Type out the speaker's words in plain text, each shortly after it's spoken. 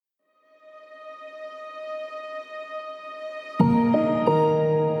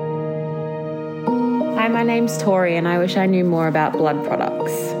my name's Tori and I wish I knew more about blood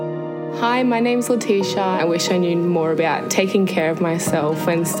products. Hi, my name's Letitia. I wish I knew more about taking care of myself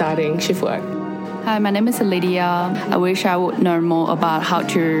when starting shift work. Hi, my name is Lydia. I wish I would know more about how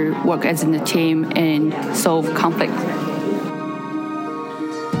to work as in a team and solve conflict.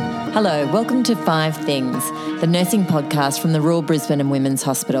 Hello, welcome to 5 Things, the nursing podcast from the Royal Brisbane and Women's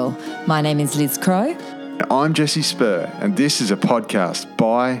Hospital. My name is Liz Crowe. I'm Jesse Spur, and this is a podcast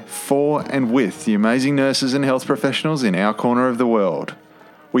by, for, and with the amazing nurses and health professionals in our corner of the world.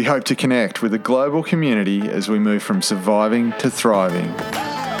 We hope to connect with a global community as we move from surviving to thriving.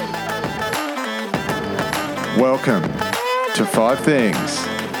 Welcome to 5 Things.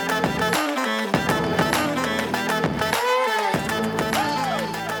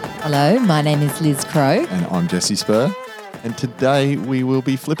 Hello, my name is Liz Crowe. And I'm Jesse Spur. And today we will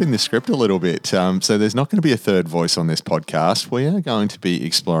be flipping the script a little bit. So there's not going to be a third voice on this podcast. We are going to be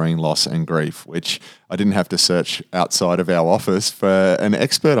exploring loss and grief, which I didn't have to search outside of our office for an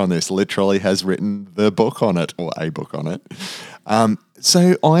expert on this. Literally has written the book on it, or a book on it.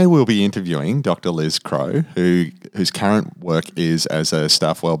 So I will be interviewing Dr Liz Crowe, whose current work is as a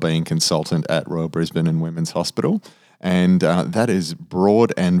staff wellbeing consultant at Royal Brisbane and Women's Hospital. And that is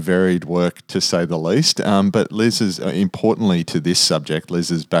broad and varied work, to say the least. But Liz's, importantly to this subject,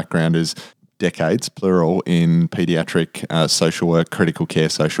 Liz's background is decades, plural, in paediatric social work, critical care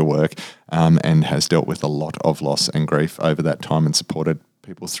social work, and has dealt with a lot of loss and grief over that time and supported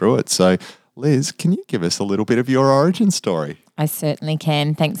people through it. So, Liz, can you give us a little bit of your origin story? I certainly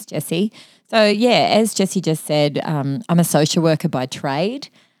can. Thanks, Jesse. So, yeah, as Jesse just said, I'm a social worker by trade.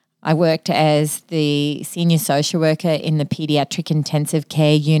 I worked as the senior social worker in the paediatric intensive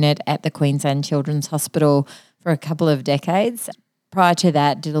care unit at the Queensland Children's Hospital for a couple of decades. Prior to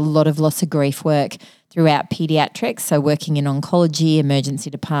that, did a lot of loss of grief work throughout paediatrics, so working in oncology, emergency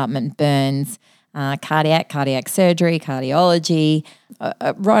department, burns, cardiac surgery, cardiology,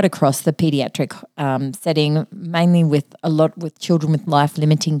 right across the paediatric setting, mainly with children with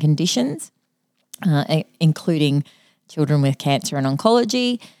life-limiting conditions, including children with cancer and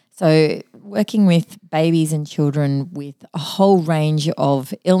oncology. So working with babies and children with a whole range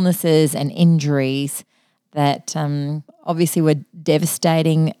of illnesses and injuries that obviously were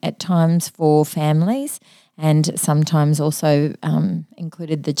devastating at times for families, and sometimes also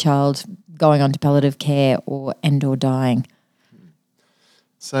included the child going on to palliative care or dying.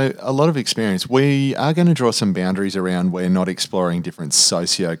 So a lot of experience. We are going to draw some boundaries around. We're not exploring different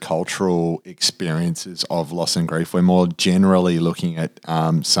socio-cultural experiences of loss and grief. We're more generally looking at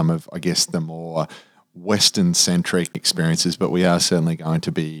some of, I guess, the more Western-centric experiences, but we are certainly going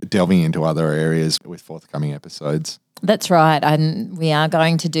to be delving into other areas with forthcoming episodes. That's right, and we are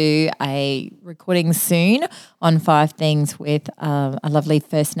going to do a recording soon on 5 Things with a lovely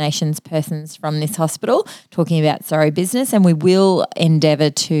First Nations persons from this hospital talking about sorry business, and we will endeavour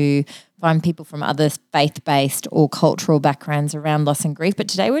to find people from other faith-based or cultural backgrounds around loss and grief. But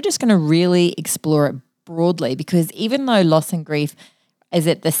today we're just going to really explore it broadly, because even though loss and grief is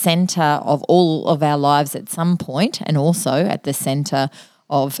at the centre of all of our lives at some point, and also at the centre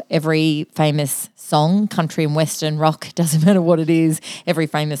of every famous song, country and western, rock, doesn't matter what it is, every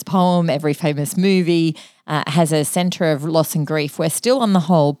famous poem, every famous movie has a centre of loss and grief, we're still on the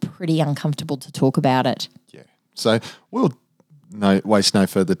whole pretty uncomfortable to talk about it. Yeah. So we'll waste no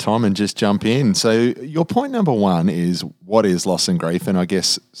further time and just jump in. So your point number 1 is what is loss and grief, and I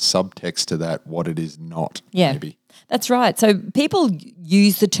guess subtext to that, what it is not, maybe. That's right. So people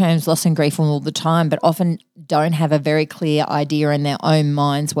use the terms loss and grief all the time, but often don't have a very clear idea in their own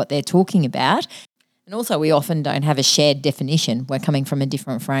minds what they're talking about. And also we often don't have a shared definition. We're coming from a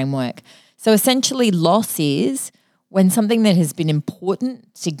different framework. So essentially loss is when something that has been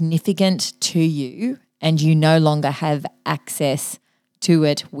important, significant to you, and you no longer have access to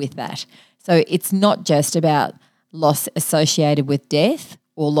it with that. So it's not just about loss associated with death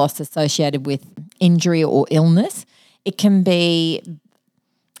or loss associated with injury or illness. It can be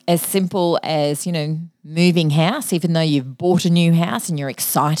as simple as, moving house, even though you've bought a new house and you're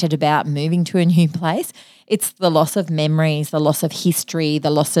excited about moving to a new place. It's the loss of memories, the loss of history, the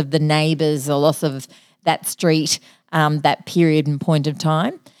loss of the neighbours, the loss of that street, that period and point of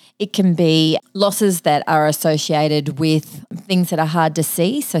time. It can be losses that are associated with things that are hard to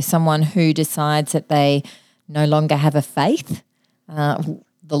see. So someone who decides that they no longer have a faith, the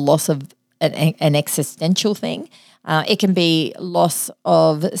loss of an existential thing. It can be loss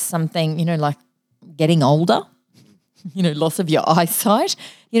of something, like getting older, loss of your eyesight.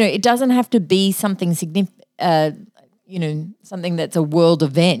 It doesn't have to be something something that's a world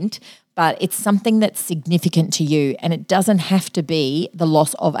event, but it's something that's significant to you, and it doesn't have to be the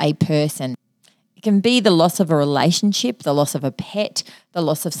loss of a person. It can be the loss of a relationship, the loss of a pet, the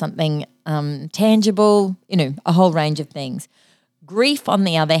loss of something tangible, a whole range of things. Grief, on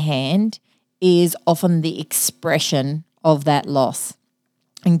the other hand, is often the expression of that loss.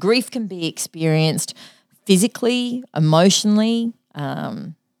 And grief can be experienced physically, emotionally,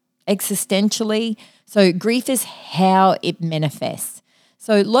 existentially. So grief is how it manifests.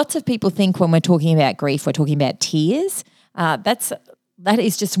 So lots of people think when we're talking about grief, we're talking about tears. That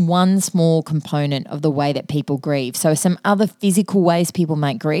is just one small component of the way that people grieve. So some other physical ways people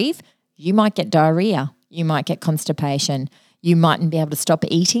might grieve, you might get diarrhea, you might get constipation, you mightn't be able to stop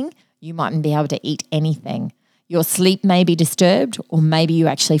eating, you mightn't be able to eat anything. Your sleep may be disturbed, or maybe you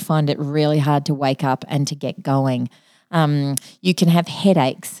actually find it really hard to wake up and to get going. You can have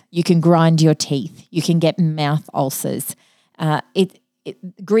headaches, you can grind your teeth, you can get mouth ulcers.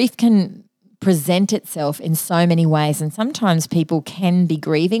 Grief can present itself in so many ways, and sometimes people can be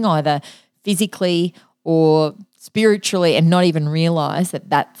grieving either physically or spiritually and not even realise that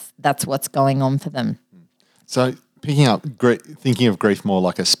that's what's going on for them. So thinking of grief more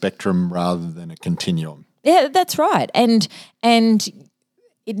like a spectrum rather than a continuum. Yeah, that's right. And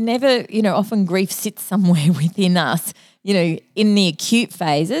it never, often grief sits somewhere within us, in the acute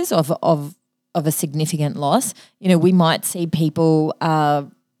phases of a significant loss. We might see people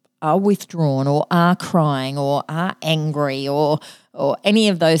are withdrawn or are crying or are angry or any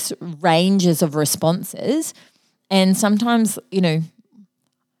of those ranges of responses. And sometimes,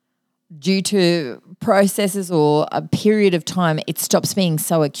 due to processes or a period of time, it stops being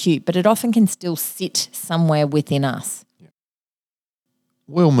so acute, but it often can still sit somewhere within us.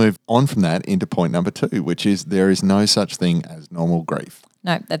 We'll move on from that into point number 2, which is there is no such thing as normal grief.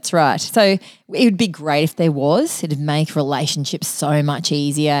 No, that's right. So it would be great if there was. It'd make relationships so much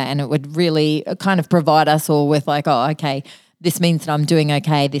easier, and it would really kind of provide us all with like, oh, okay, this means that I'm doing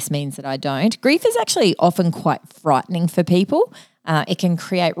okay, this means that I don't. Grief is actually often quite frightening for people. It can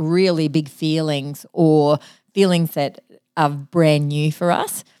create really big feelings or feelings that are brand new for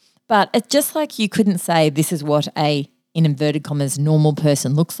us. But it's just like you couldn't say this is what a, in inverted commas, normal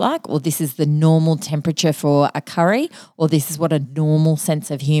person looks like, or this is the normal temperature for a curry, or this is what a normal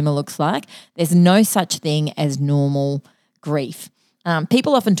sense of humour looks like. There's no such thing as normal grief.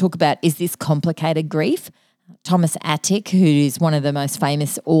 People often talk about, is this complicated grief? Thomas Attic, who is one of the most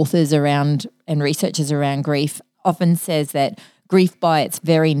famous authors around and researchers around grief, often says that grief by its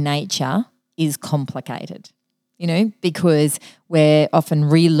very nature is complicated, because we're often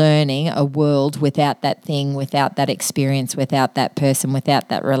relearning a world without that thing, without that experience, without that person, without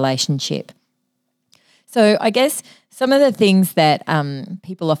that relationship. So I guess some of the things that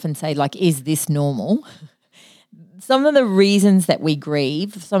people often say, like, is this normal? Some of the reasons that we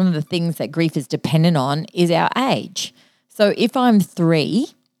grieve, some of the things that grief is dependent on is our age. So if I'm 3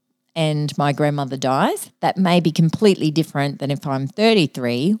 and my grandmother dies, that may be completely different than if I'm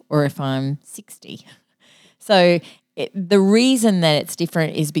 33 or if I'm 60. So the reason that it's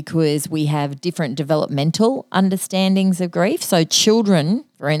different is because we have different developmental understandings of grief. So children,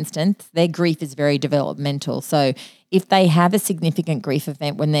 for instance, their grief is very developmental. So if they have a significant grief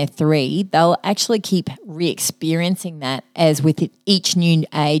event when they're 3, they'll actually keep re-experiencing that as with each new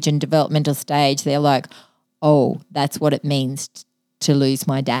age and developmental stage, they're like, oh, that's what it means to lose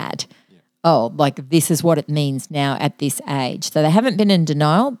my dad. Yeah. Oh, like this is what it means now at this age. So they haven't been in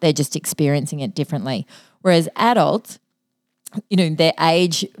denial, they're just experiencing it differently. Whereas adults, their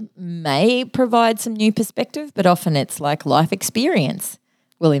age may provide some new perspective, but often it's like life experience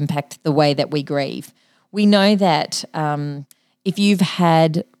will impact the way that we grieve. We know that if you've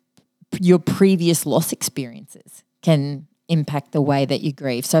had your previous loss experiences can impact the way that you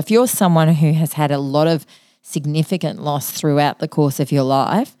grieve. So if you're someone who has had a lot of significant loss throughout the course of your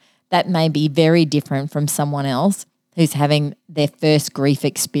life, that may be very different from someone else who's having their first grief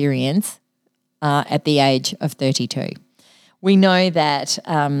experience at the age of 32. We know that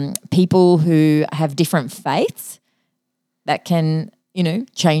people who have different faiths, that can,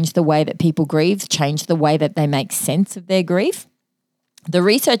 change the way that people grieve, change the way that they make sense of their grief. The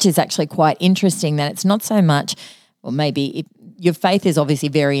research is actually quite interesting that it's not so much, or maybe your faith is obviously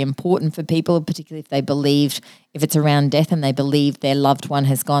very important for people, particularly if it's around death and they believe their loved one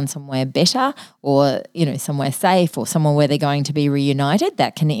has gone somewhere better or, somewhere safe or somewhere where they're going to be reunited.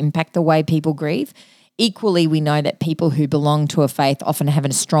 That can impact the way people grieve. Equally, we know that people who belong to a faith often have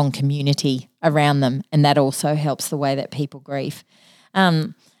a strong community around them, and that also helps the way that people grieve.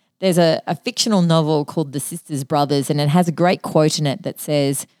 There's a fictional novel called The Sisters Brothers, and it has a great quote in it that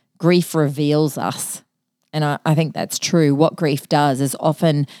says, grief reveals us. And I think that's true. What grief does is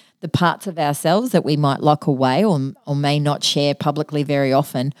often the parts of ourselves that we might lock away or may not share publicly very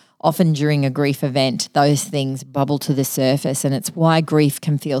often during a grief event, those things bubble to the surface, and it's why grief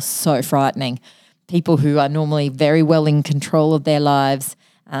can feel so frightening. People who are normally very well in control of their lives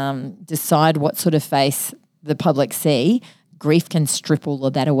decide what sort of face the public see. Grief can strip all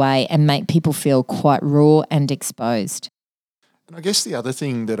of that away and make people feel quite raw and exposed. And I guess the other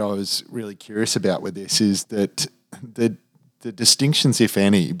thing that I was really curious about with this is that the distinctions, if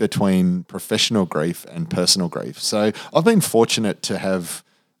any, between professional grief and personal grief. So I've been fortunate to have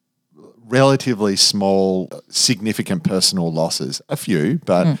relatively small, significant personal losses, a few,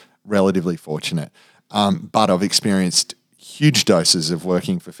 but relatively fortunate. But I've experienced huge doses of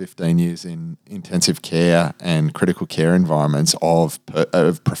working for 15 years in intensive care and critical care environments of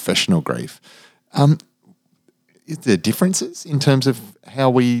professional grief. Is there differences in terms of how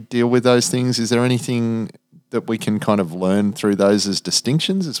we deal with those things? Is there anything that we can kind of learn through those as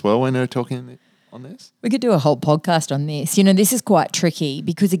distinctions as well when we're talking on this? We could do a whole podcast on this. This is quite tricky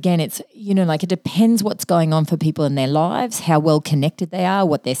because, again, it's, it depends what's going on for people in their lives, how well connected they are,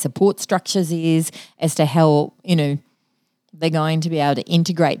 what their support structures is, as to how, they're going to be able to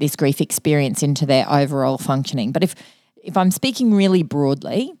integrate this grief experience into their overall functioning. But if I'm speaking really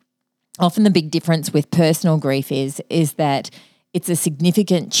broadly, often the big difference with personal grief is that it's a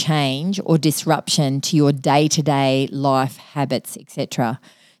significant change or disruption to your day-to-day life habits, etc.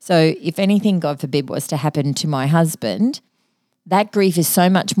 So if anything, God forbid, was to happen to my husband, that grief is so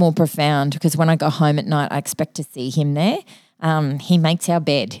much more profound because when I go home at night, I expect to see him there. He makes our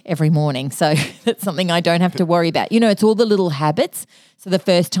bed every morning, so that's something I don't have to worry about. It's all the little habits. So the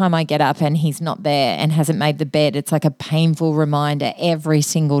first time I get up and he's not there and hasn't made the bed, it's like a painful reminder every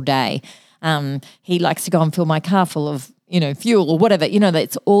single day. He likes to go and fill my car full of, fuel or whatever.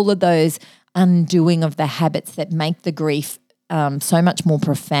 It's all of those undoing of the habits that make the grief so much more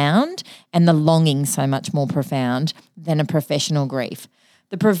profound and the longing so much more profound than a professional grief.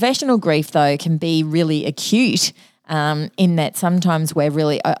 The professional grief, though, can be really acute in that sometimes we're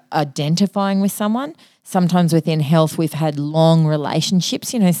really identifying with someone. Sometimes within health we've had long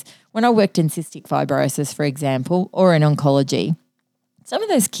relationships. When I worked in cystic fibrosis, for example, or in oncology, some of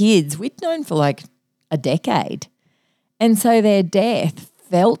those kids we'd known for like a decade. And so their death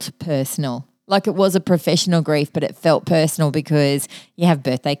felt personal. Like it was a professional grief, but it felt personal because you have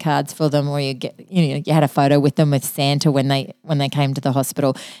birthday cards for them, or you had a photo with them with Santa when they came to the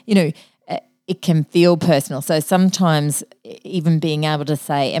hospital. It can feel personal. So sometimes even being able to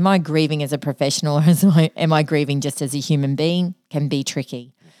say, am I grieving as a professional or am I grieving just as a human being, can be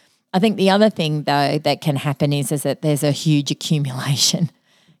tricky. I think the other thing, though, that can happen is that there's a huge accumulation.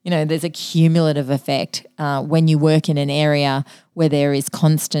 There's a cumulative effect when you work in an area where there is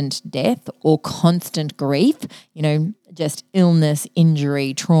constant death or constant grief, just illness,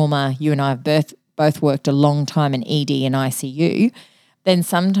 injury, trauma. You and I have both worked a long time in ED and ICU. Then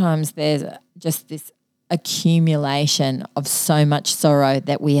sometimes there's just this accumulation of so much sorrow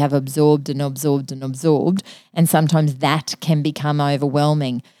that we have absorbed, and sometimes that can become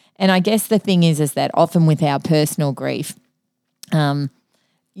overwhelming. And I guess the thing is that often with our personal grief,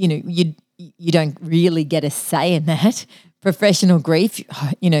 you don't really get a say in that. Professional grief,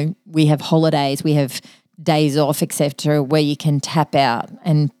 we have holidays, we have days off, etc., where you can tap out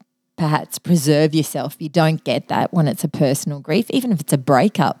and perhaps preserve yourself. You don't get that when it's a personal grief, even if it's a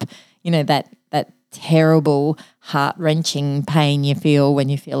breakup. That terrible, heart-wrenching pain you feel when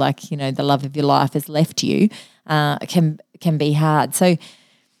you feel like the love of your life has left you can be hard. So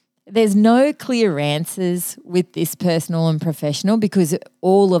there's no clear answers with this personal and professional because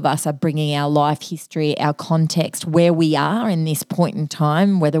all of us are bringing our life history, our context, where we are in this point in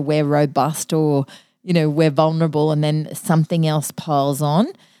time, whether we're robust or we're vulnerable, and then something else piles on.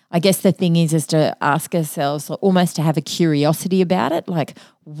 I guess the thing is to ask ourselves, almost to have a curiosity about it, like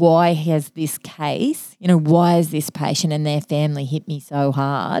why has this case, why has this patient and their family hit me so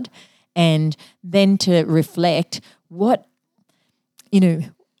hard? And then to reflect what,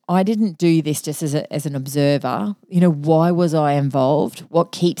 I didn't do this just as an observer. Why was I involved?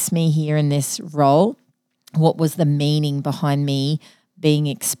 What keeps me here in this role? What was the meaning behind me being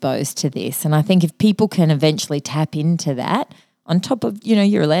exposed to this? And I think if people can eventually tap into that, on top of,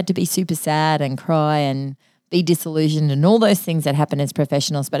 you're allowed to be super sad and cry and be disillusioned and all those things that happen as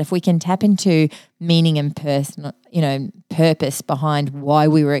professionals. But if we can tap into meaning and personal, purpose behind why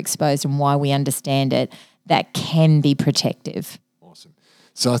we were exposed and why we understand it, that can be protective. Awesome.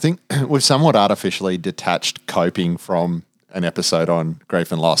 So I think we've somewhat artificially detached coping from an episode on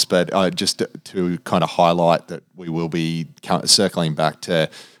grief and loss, but just to kind of highlight that we will be circling back to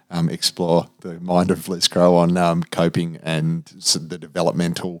explore the mind of Liz Crowe on coping and the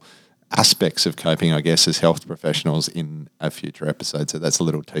developmental aspects of coping, I guess, as health professionals in a future episode. So that's a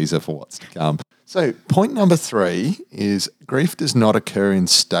little teaser for what's to come. So point number 3 is grief does not occur in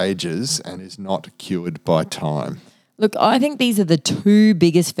stages and is not cured by time. Look, I think these are the 2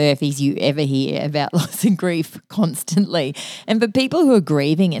 biggest furphies you ever hear about loss and grief constantly. And for people who are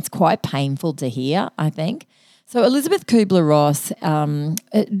grieving, it's quite painful to hear, I think. So Elizabeth Kubler-Ross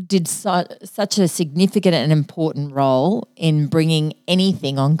did such a significant and important role in bringing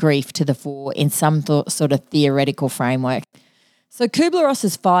anything on grief to the fore in some sort of theoretical framework. So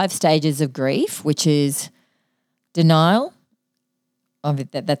Kubler-Ross's 5 stages of grief, which is denial,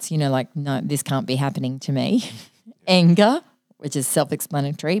 that's, no, this can't be happening to me. Anger, which is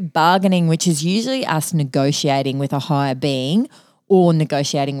self-explanatory. Bargaining, which is usually us negotiating with a higher being or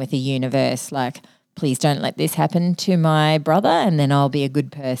negotiating with the universe, like, please don't let this happen to my brother and then I'll be a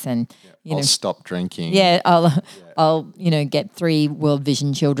good person. I'll stop drinking. Yeah, I'll get 3 World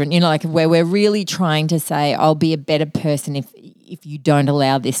Vision children, like where we're really trying to say I'll be a better person if you don't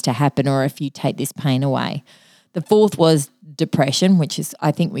allow this to happen or if you take this pain away. The 4th was depression, which is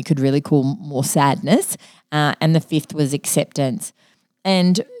I think we could really call more sadness, and the 5th was acceptance.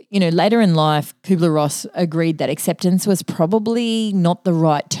 And later in life, Kubler-Ross agreed that acceptance was probably not the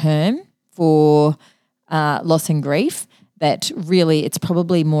right term for loss and grief, that really it's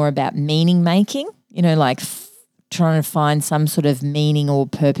probably more about meaning making, trying to find some sort of meaning or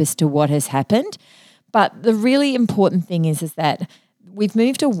purpose to what has happened. But the really important thing is that we've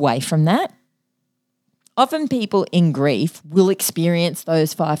moved away from that. Often people in grief will experience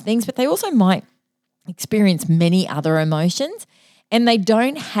those 5 things, but they also might experience many other emotions, and they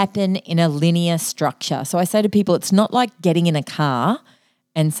don't happen in a linear structure. So I say to people, it's not like getting in a car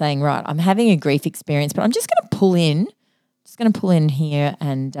and saying, right, I'm having a grief experience, but I'm just going to pull in here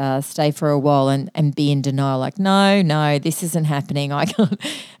and stay for a while and be in denial, like, no, this isn't happening. I can't.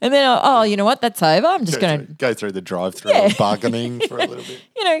 And then, you know what, that's over. I'm just going to go through the drive-through of bargaining for a little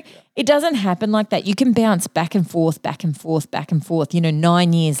bit. It doesn't happen like that. You can bounce back and forth, back and forth, back and forth.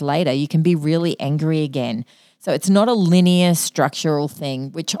 9 years later, you can be really angry again. So it's not a linear structural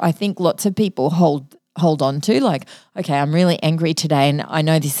thing, which I think lots of people hold on to, like, okay, I'm really angry today and I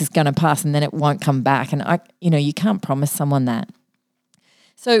know this is going to pass and then it won't come back. And you can't promise someone that.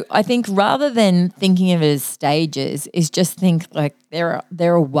 So I think rather than thinking of it as stages is just think like there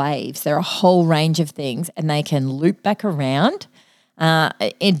are waves, there are a whole range of things and they can loop back around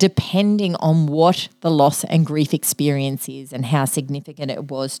depending on what the loss and grief experience is and how significant it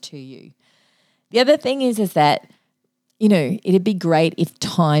was to you. The other thing is that, it'd be great if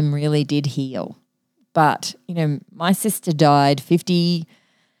time really did heal. But, my sister died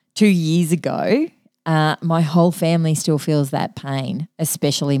 52 years ago. My whole family still feels that pain,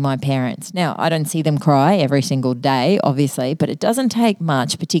 especially my parents. Now, I don't see them cry every single day, obviously, but it doesn't take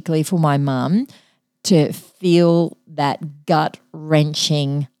much, particularly for my mum, to feel that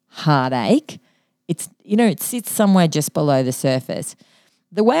gut-wrenching heartache. It's, it sits somewhere just below the surface.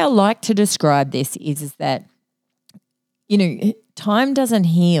 The way I like to describe this is that, time doesn't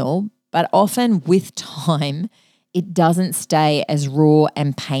heal, but often with time, it doesn't stay as raw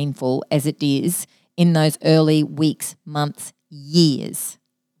and painful as it is in those early weeks, months, years,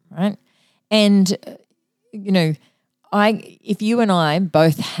 right? And, if you and I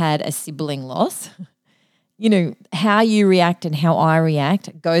both had a sibling loss, how you react and how I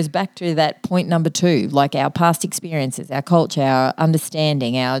react goes back to that point number 2, like our past experiences, our culture, our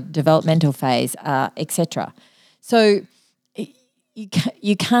understanding, our developmental phase, etc. So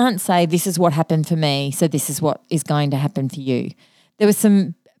you can't say this is what happened for me, so this is what is going to happen for you. There was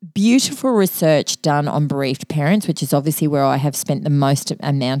some beautiful research done on bereaved parents, which is obviously where I have spent the most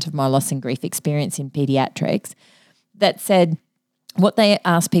amount of my loss and grief experience in pediatrics, that said what they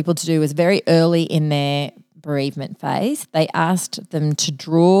asked people to do was very early in their bereavement phase, they asked them to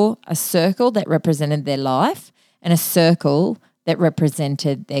draw a circle that represented their life and a circle that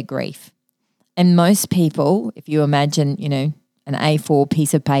represented their grief. And most people, if you imagine, an A4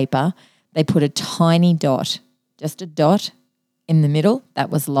 piece of paper, they put a tiny dot, just a dot in the middle,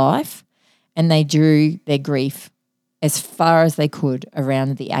 that was life, and they drew their grief as far as they could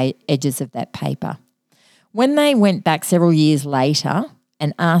around the edges of that paper. When they went back several years later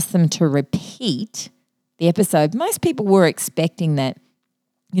and asked them to repeat the episode, most people were expecting that,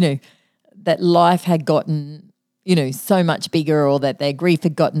 that life had gotten, so much bigger or that their grief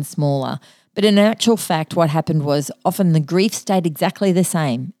had gotten smaller. But in actual fact, what happened was often the grief stayed exactly the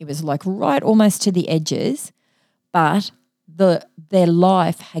same. It was like right almost to the edges, but their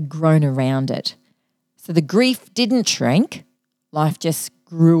life had grown around it. So the grief didn't shrink, life just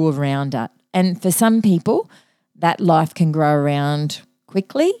grew around it. And for some people, that life can grow around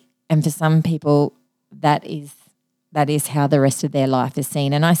quickly, and for some people, that is how the rest of their life is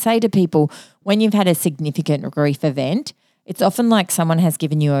seen. And I say to people, when you've had a significant grief event, it's often like someone has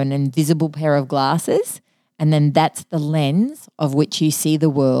given you an invisible pair of glasses, and then that's the lens of which you see the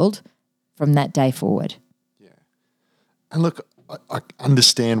world from that day forward. Yeah. And look, I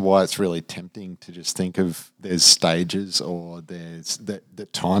understand why it's really tempting to just think of there's stages or there's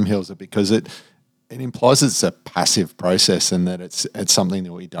that time heals it, because it implies it's a passive process and that it's something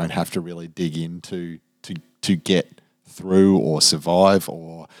that we don't have to really dig into to get through or survive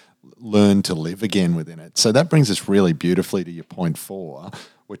or learn to live again within it. So that brings us really beautifully to your point 4,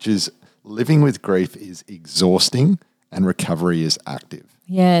 which is living with grief is exhausting and recovery is active.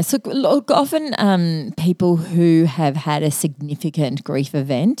 Yeah, so look, often people who have had a significant grief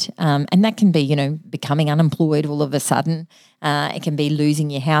event, and that can be, becoming unemployed all of a sudden. It can be losing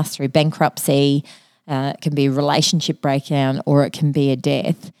your house through bankruptcy. It can be a relationship breakdown, or it can be a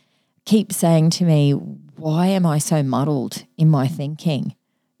death. Keep saying to me, why am I so muddled in my thinking?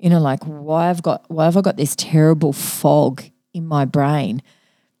 Why have I got this terrible fog in my brain?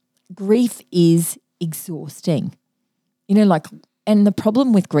 Grief is exhausting. And the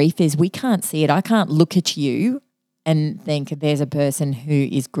problem with grief is we can't see it. I can't look at you and think there's a person who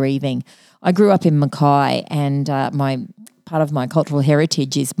is grieving. I grew up in Mackay, and part of my cultural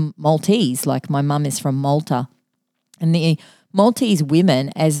heritage is Maltese. Like, my mum is from Malta. And the Maltese women,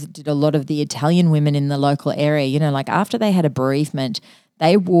 as did a lot of the Italian women in the local area, after they had a bereavement,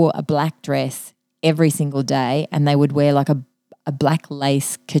 they wore a black dress every single day, and they would wear like a black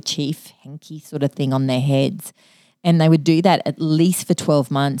lace kerchief, hanky sort of thing on their heads. And they would do that at least for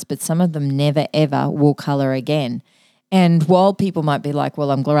 12 months, but some of them never, ever wore colour again. And while people might be like, well,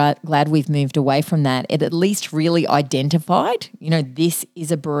 I'm glad we've moved away from that, it at least really identified, this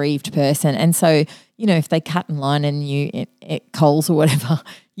is a bereaved person. And so, if they cut in line and you at Coles or whatever,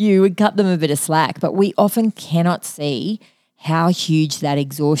 you would cut them a bit of slack. But we often cannot see how huge that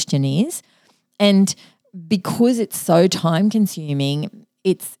exhaustion is. And because it's so time consuming,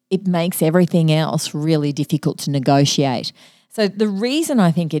 it makes everything else really difficult to negotiate. So the reason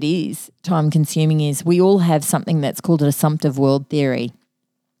I think it is time consuming is we all have something that's called an assumptive world theory.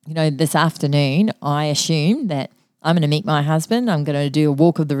 This afternoon I assume that I'm going to meet my husband, I'm going to do a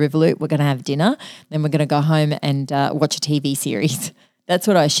walk of the Riverloop, we're going to have dinner, then we're going to go home and watch a TV series. That's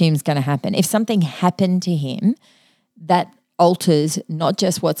what I assume is going to happen. If something happened to him, that alters not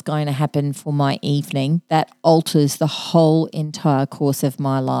just what's going to happen for my evening, that alters the whole entire course of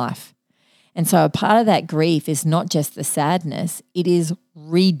my life. And so a part of that grief is not just the sadness, it is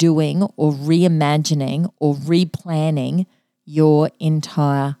redoing or reimagining or replanning your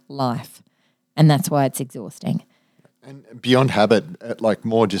entire life. And that's why it's exhausting. And beyond habit, like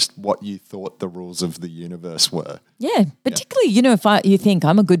more just what you thought the rules of the universe were. Yeah, particularly, if you think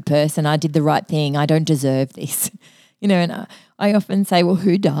I'm a good person, I did the right thing, I don't deserve this. And I often say, well,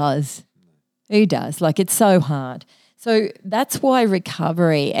 who does? Who does? Like, it's so hard. So that's why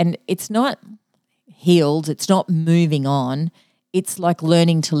recovery, and it's not healed, it's not moving on, it's like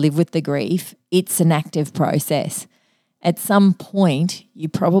learning to live with the grief. It's an active process. At some point, you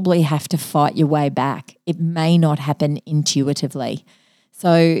probably have to fight your way back. It may not happen intuitively.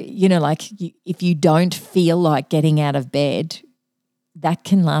 So, if you don't feel like getting out of bed, that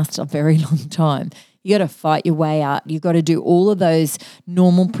can last a very long time. You got to fight your way out. You've got to do all of those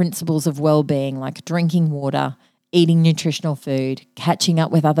normal principles of well-being, like drinking water, eating nutritional food, catching up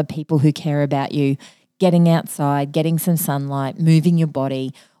with other people who care about you, getting outside, getting some sunlight, moving your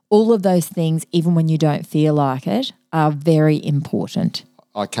body. All of those things, even when you don't feel like it, are very important.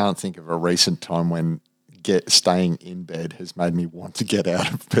 I can't think of a recent time when staying in bed has made me want to get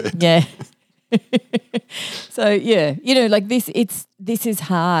out of bed. Yeah. So, yeah, this is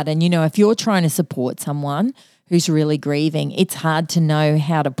hard. And, if you're trying to support someone who's really grieving, it's hard to know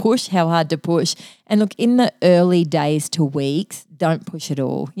how hard to push. And look, in the early days to weeks, don't push at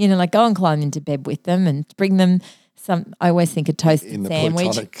all. Go and climb into bed with them and bring them I always think a toasted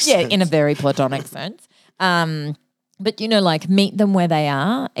sandwich. In a very platonic sense. But, meet them where they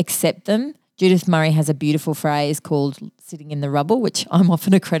are, accept them. Judith Murray has a beautiful phrase called sitting in the rubble, which I'm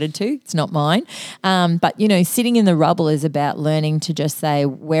often accredited to. It's not mine. But, sitting in the rubble is about learning to just say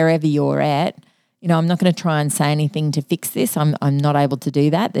wherever you're at, I'm not going to try and say anything to fix this. I'm not able to do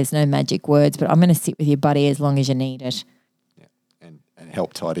that. There's no magic words, but I'm going to sit with you, buddy, as long as you need it. Yeah, and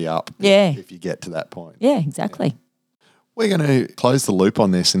help tidy up if you get to that point. Yeah, exactly. Yeah. We're going to close the loop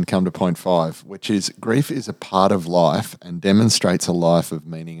on this and come to point 5, which is grief is a part of life and demonstrates a life of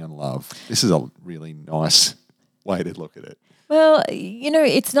meaning and love. This is a really nice way to look at it. Well,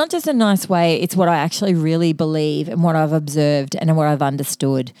 it's not just a nice way. It's what I actually really believe and what I've observed and what I've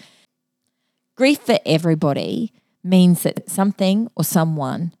understood. Grief for everybody means that something or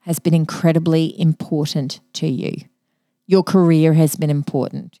someone has been incredibly important to you. Your career has been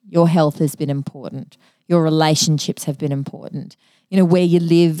important. Your health has been important. Your relationships have been important. Where you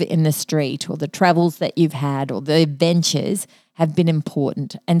live in the street or the travels that you've had or the adventures have been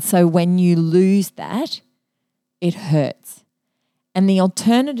important. And so when you lose that, it hurts. And the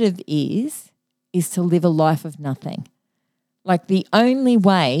alternative is to live a life of nothing. Like the only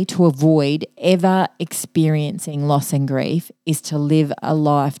way to avoid ever experiencing loss and grief is to live a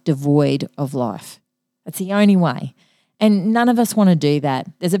life devoid of life. That's the only way. And none of us want to do that.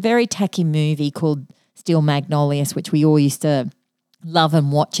 There's a very tacky movie called Steel Magnolias, which we all used to love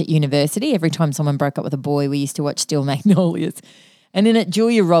and watch at university. Every time someone broke up with a boy, we used to watch Steel Magnolias. And in it,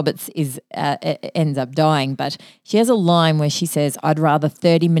 Julia Roberts ends up dying, but she has a line where she says, "I'd rather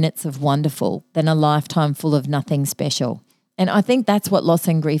 30 minutes of wonderful than a lifetime full of nothing special." And I think that's what loss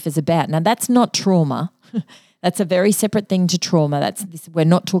and grief is about. Now, that's not trauma. That's a very separate thing to trauma. We're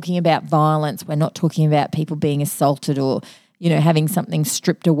not talking about violence. We're not talking about people being assaulted or, having something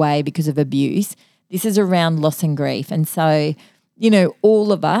stripped away because of abuse. This is around loss and grief. And so,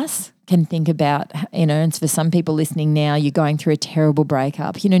 all of us can think about, and for some people listening now, you're going through a terrible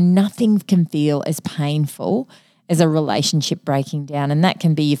breakup. Nothing can feel as painful as a relationship breaking down. And that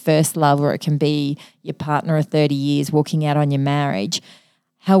can be your first love or it can be your partner of 30 years walking out on your marriage.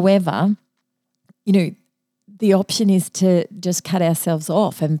 However, the option is to just cut ourselves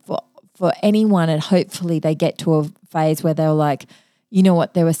off. And for anyone, and hopefully they get to a phase where they're like, you know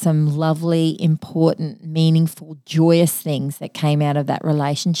what, there were some lovely, important, meaningful, joyous things that came out of that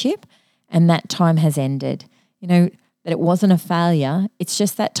relationship and that time has ended. That it wasn't a failure. It's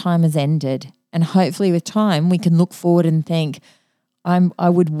just that time has ended. And hopefully with time we can look forward and think, I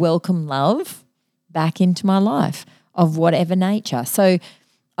would welcome love back into my life of whatever nature. So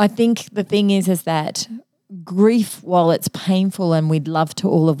I think the thing is that grief, while it's painful and we'd love to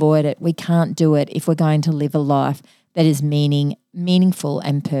all avoid it, we can't do it if we're going to live a life that is meaningful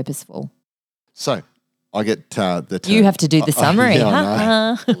and purposeful. So I get the turn. You have to do the summary.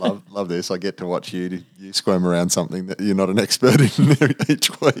 I love this. I get to watch you squirm around something that you're not an expert in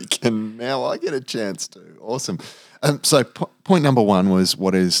each week, and now I get a chance to. Awesome. So point number one was,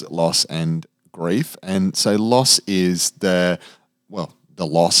 what is loss and grief? And so loss is the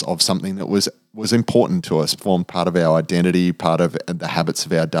loss of something that was important to us, formed part of our identity, part of the habits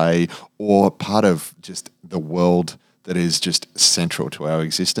of our day, or part of just the world that is just central to our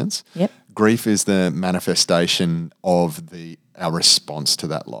existence. Yep. Grief is the manifestation of our response to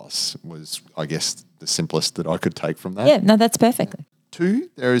that loss, was, I guess, the simplest that I could take from that. Yeah, no, that's perfect. 2,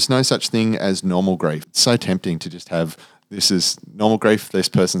 there is no such thing as normal grief. It's so tempting to just have, this is normal grief, this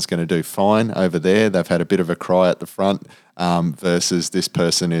person's going to do fine over there, they've had a bit of a cry at the front, versus this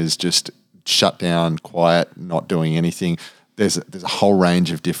person is just shut down, quiet, not doing anything. There's a whole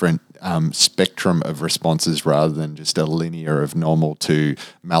range of different spectrum of responses rather than just a linear of normal to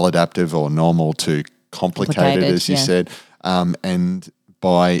maladaptive or normal to complicated as you said. And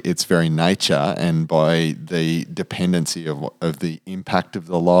by its very nature and by the dependency of the impact of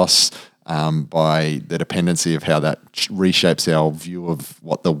the loss, by the dependency of how that reshapes our view of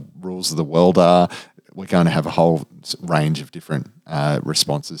what the rules of the world are, we're going to have a whole range of different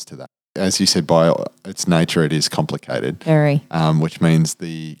responses to that. As you said, by its nature, it is complicated. Very. Which means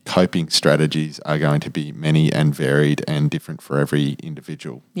the coping strategies are going to be many and varied and different for every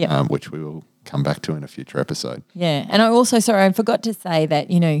individual, which we will come back to in a future episode. Yeah. And I forgot to say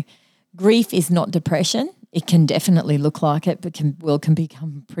that, grief is not depression. It can definitely look like it, but can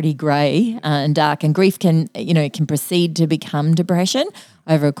become pretty grey and dark. And grief can proceed to become depression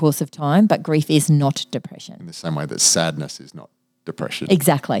over a course of time, but grief is not depression. In the same way that sadness is not depression.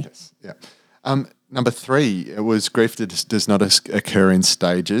 Exactly. Yes. Yeah. Number 3, it was grief that does not occur in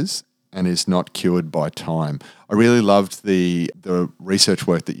stages and is not cured by time. I really loved the research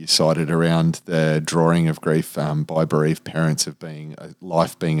work that you cited around the drawing of grief by bereaved parents of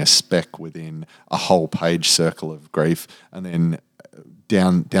life being a speck within a whole page circle of grief, and then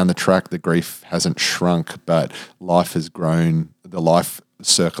down the track the grief hasn't shrunk, but life has grown. The life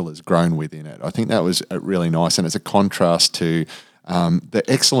circle has grown within it. I think that was really nice, and it's a contrast to the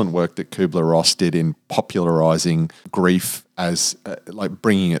excellent work that Kubler-Ross did in popularizing grief as like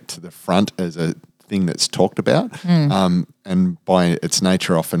bringing it to the front as a thing that's talked about. And by its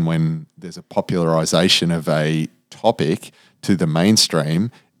nature, often when there's a popularization of a topic to the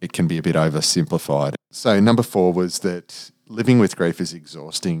mainstream, it can be a bit oversimplified. So number 4 was that living with grief is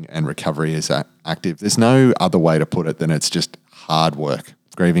exhausting and recovery is active. There's no other way to put it than it's just hard work.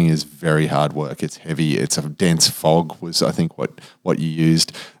 Grieving is very hard work. It's heavy. It's a dense fog was, I think, what you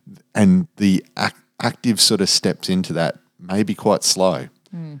used. And the active sort of steps into that may be quite slow.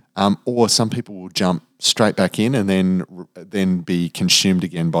 Or some people will jump straight back in and then be consumed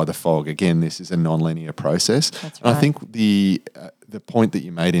again by the fog. Again, this is a non-linear process. That's right. And right. I think the point that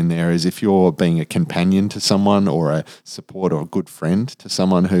you made in there is if you're being a companion to someone or a support or a good friend to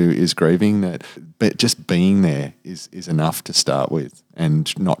someone who is grieving, but just being there is enough to start with,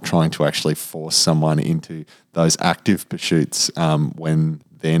 and not trying to actually force someone into those active pursuits when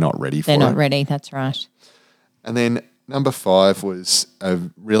they're not ready for it. They're not ready, that's right. And then number 5 was a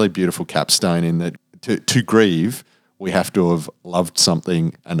really beautiful capstone in that to grieve, we have to have loved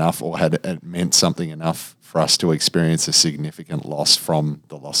something enough or had it meant something enough for us to experience a significant loss from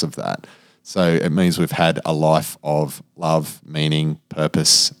the loss of that. So it means we've had a life of love, meaning,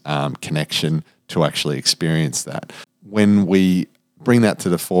 purpose, connection to actually experience that. When we bring that to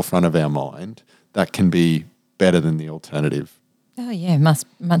the forefront of our mind, that can be better than the alternative. Oh yeah,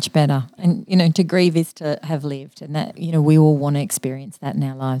 much better. And to grieve is to have lived, and that we all want to experience that in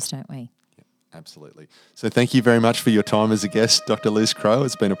our lives, don't we? Absolutely. So thank you very much for your time as a guest, Dr. Liz Crowe.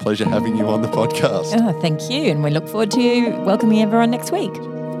 It's been a pleasure having you on the podcast. Oh, thank you. And we look forward to welcoming everyone next week.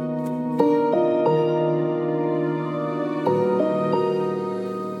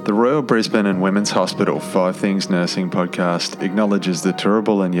 The Royal Brisbane and Women's Hospital 5 Things Nursing podcast acknowledges the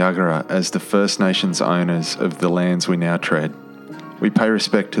Turrbal and Yagara as the First Nations owners of the lands we now tread. We pay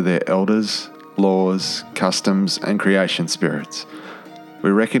respect to their elders, laws, customs and creation spirits. We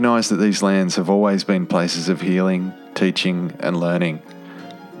recognise that these lands have always been places of healing, teaching and learning.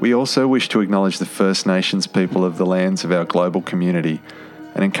 We also wish to acknowledge the First Nations people of the lands of our global community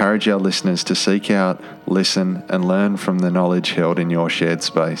and encourage our listeners to seek out, listen and learn from the knowledge held in your shared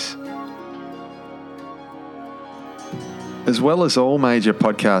space. As well as all major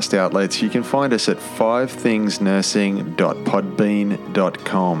podcast outlets, you can find us at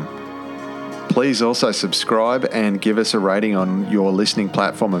 5thingsnursing.podbean.com. Please also subscribe and give us a rating on your listening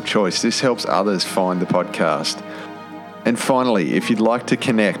platform of choice. This helps others find the podcast. And finally, if you'd like to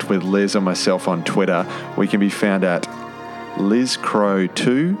connect with Liz or myself on Twitter, we can be found at Liz Crowe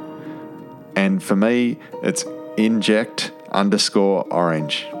 2, and for me, it's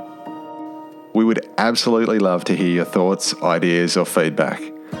inject_orange. We would absolutely love to hear your thoughts, ideas, or feedback.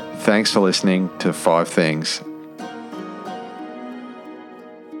 Thanks for listening to 5 Things